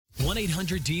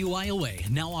1-800-DUI-AWAY,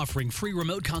 now offering free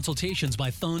remote consultations by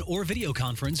phone or video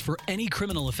conference for any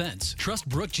criminal offense. Trust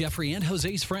Brooke, Jeffrey, and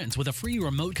Jose's friends with a free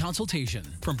remote consultation.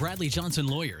 From Bradley Johnson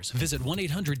Lawyers, visit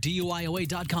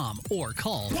 1-800-DUI-AWAY.com or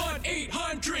call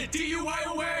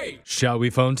 1-800-DUI-AWAY. Shall we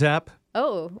phone tap?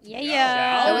 Oh,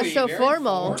 Yeah. that was so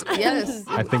formal. Yes,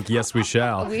 I think yes, we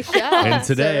shall. we shall. And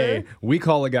today, we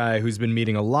call a guy who's been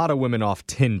meeting a lot of women off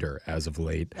Tinder as of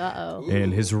late. Uh-oh.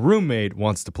 And his roommate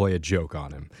wants to play a joke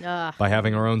on him by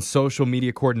having our own social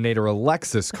media coordinator,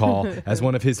 Alexis, call as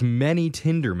one of his many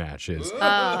Tinder matches.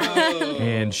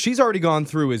 And she's already gone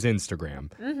through his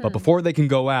Instagram. But before they can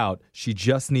go out, she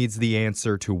just needs the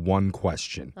answer to one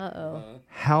question. Uh-oh.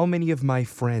 How many of my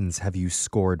friends have you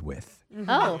scored with?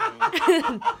 Oh.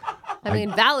 I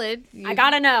mean, valid. I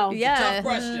gotta know. Yeah.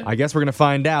 Question. I guess we're going to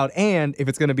find out, and if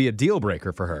it's going to be a deal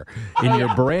breaker for her in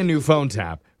your brand new phone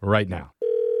tap right now.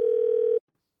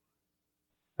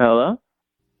 Hello?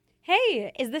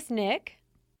 Hey, is this Nick?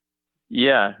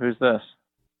 Yeah, who's this?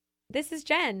 This is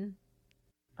Jen.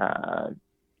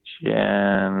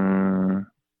 Jen.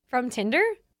 From Tinder?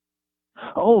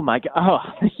 Oh my god. Oh,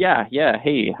 yeah.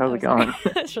 Hey, how's it going?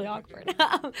 That's really awkward.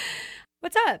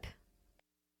 What's up?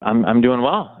 I'm doing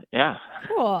well. Yeah.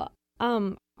 Cool.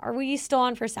 Are we still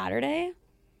on for Saturday?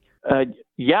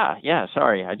 Yeah.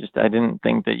 Sorry, I didn't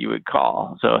think that you would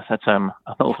call, so that's I'm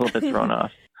a little bit thrown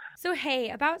off. So, hey,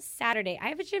 about Saturday, I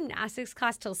have a gymnastics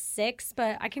class till 6,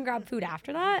 but I can grab food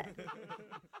after that.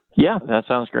 Yeah, that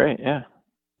sounds great. Yeah.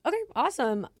 Okay,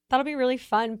 awesome. That'll be really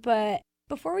fun. But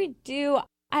before we do,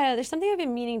 there's something I've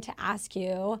been meaning to ask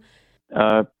you.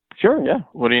 Sure. Yeah.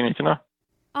 What do you need to know?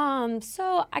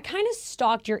 So I kind of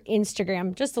stalked your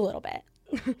Instagram just a little bit.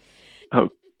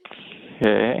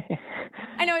 Okay.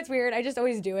 I know it's weird. I just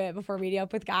always do it before meeting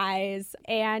up with guys.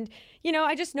 And,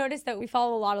 I just noticed that we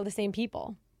follow a lot of the same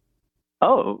people.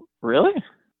 Oh, really?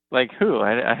 Like who?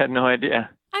 I had no idea.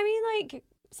 I mean, like,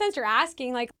 since you're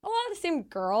asking, like, a lot of the same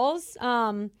girls.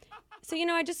 So,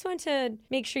 I just want to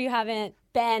make sure you haven't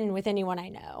been with anyone I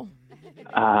know.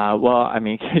 Well, I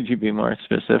mean, could you be more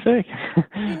specific?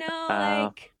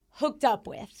 Like hooked up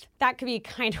with. That could be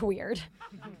kind of weird.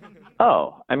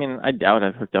 Oh, I mean, I doubt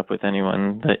I've hooked up with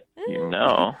anyone that you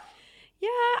know.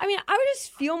 Yeah, I mean, I would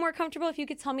just feel more comfortable if you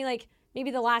could tell me, like, maybe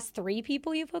the last 3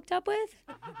 people you've hooked up with.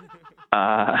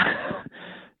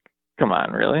 Come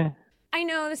on, really? I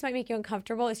know this might make you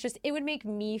uncomfortable. It's just, it would make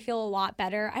me feel a lot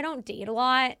better. I don't date a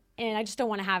lot, and I just don't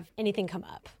want to have anything come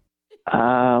up.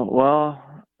 Well,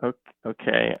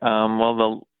 okay.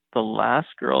 Well, the last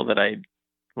girl that I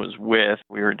was with,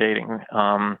 we were dating,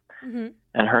 and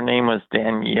her name was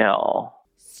Danielle.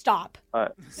 Stop.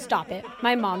 Stop it.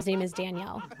 My mom's name is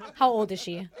Danielle. How old is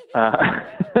she?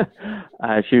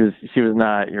 She was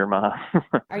not your mom.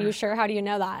 Are you sure? How do you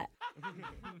know that?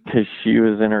 Because she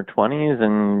was in her 20s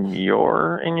and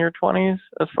you're in your 20s,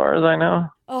 as far as I know.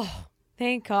 Oh,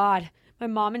 thank God. My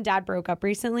mom and dad broke up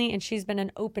recently, and she's been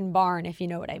an open barn, if you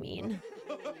know what I mean.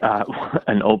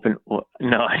 An open...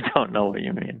 No, I don't know what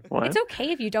you mean. What? It's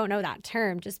okay if you don't know that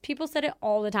term. Just people said it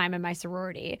all the time in my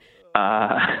sorority.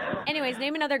 Anyways,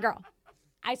 name another girl.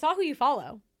 I saw who you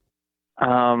follow.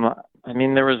 I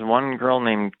mean, there was one girl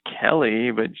named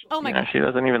Kelly, but oh my God. She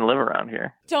doesn't even live around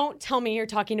here. Don't tell me you're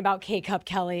talking about K-Cup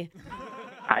Kelly.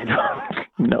 I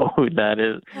don't know who that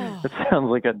is. It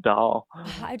sounds like a doll.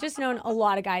 I've just known a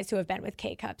lot of guys who have been with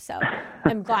K-Cup, so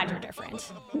I'm glad you're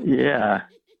different. Yeah.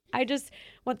 I just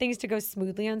want things to go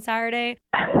smoothly on Saturday.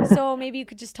 So maybe you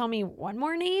could just tell me one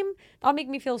more name? That'll make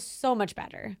me feel so much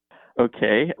better.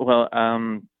 Okay. Well,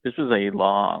 this was a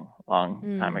long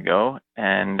time ago,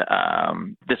 and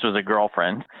this was a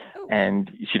girlfriend, and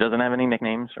she doesn't have any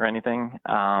nicknames or anything,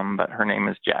 but her name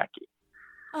is Jackie.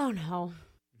 Oh, no.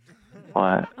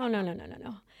 What? Oh, no.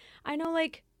 I know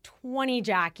like 20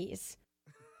 Jackies.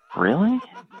 Really?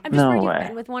 I'm just worried way. you've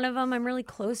been with one of them. I'm really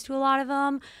close to a lot of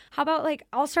them. How about, like,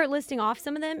 I'll start listing off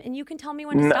some of them, and you can tell me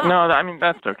when to stop. No, I mean,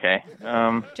 that's okay.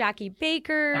 Jackie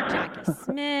Baker, Jackie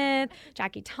Smith,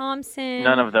 Jackie Thompson.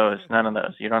 None of those.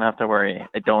 You don't have to worry.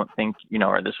 I don't think you know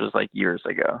her. This was like years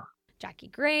ago. Jackie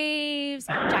Graves,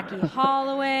 Jackie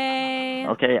Holloway.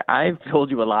 Okay, I've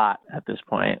told you a lot at this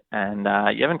point, and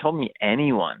you haven't told me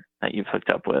anyone that you've hooked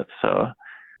up with, so...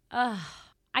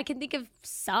 I can think of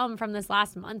some from this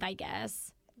last month, I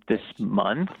guess. This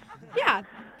month? Yeah,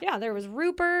 there was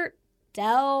Rupert,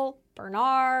 Dell,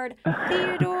 Bernard,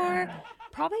 Theodore,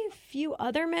 probably a few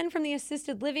other men from the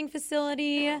assisted living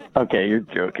facility. Okay, you're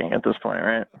joking at this point,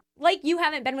 right? Like you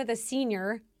haven't been with a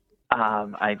senior.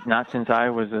 Not since I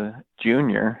was a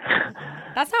junior.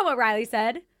 That's not what Riley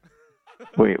said.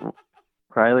 Wait,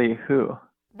 Riley who?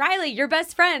 Riley, your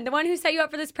best friend, the one who set you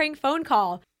up for this prank phone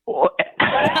call.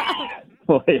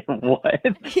 Wait, what?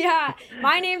 Yeah,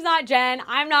 my name's not Jen.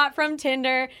 I'm not from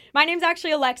Tinder. My name's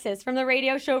actually Alexis from the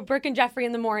radio show Brooke and Jeffrey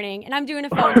in the Morning, and I'm doing a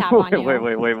phone tap on you.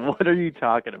 Wait. What are you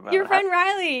talking about? Your friend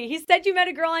Riley. He said you met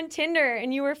a girl on Tinder,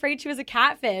 and you were afraid she was a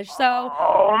catfish. So.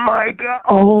 Oh my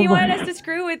God! He wanted us to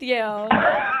screw with you.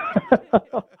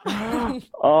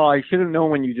 Oh, I should have known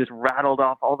when you just rattled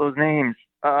off all those names.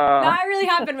 No, I really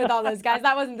happened with all those guys.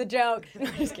 That wasn't the joke. No,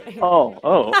 just kidding. Oh,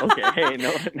 okay.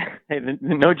 Hey,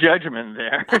 no judgment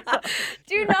there.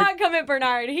 Do not come at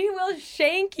Bernard. He will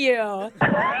shank you.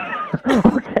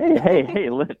 Okay, hey,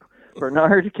 look,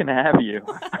 Bernard can have you.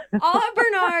 I'll have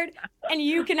Bernard, and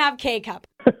you can have K-Cup.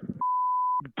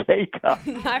 K-Cup.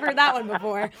 I've heard that one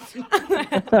before.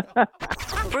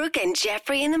 Brooke and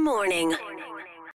Jeffrey in the Morning.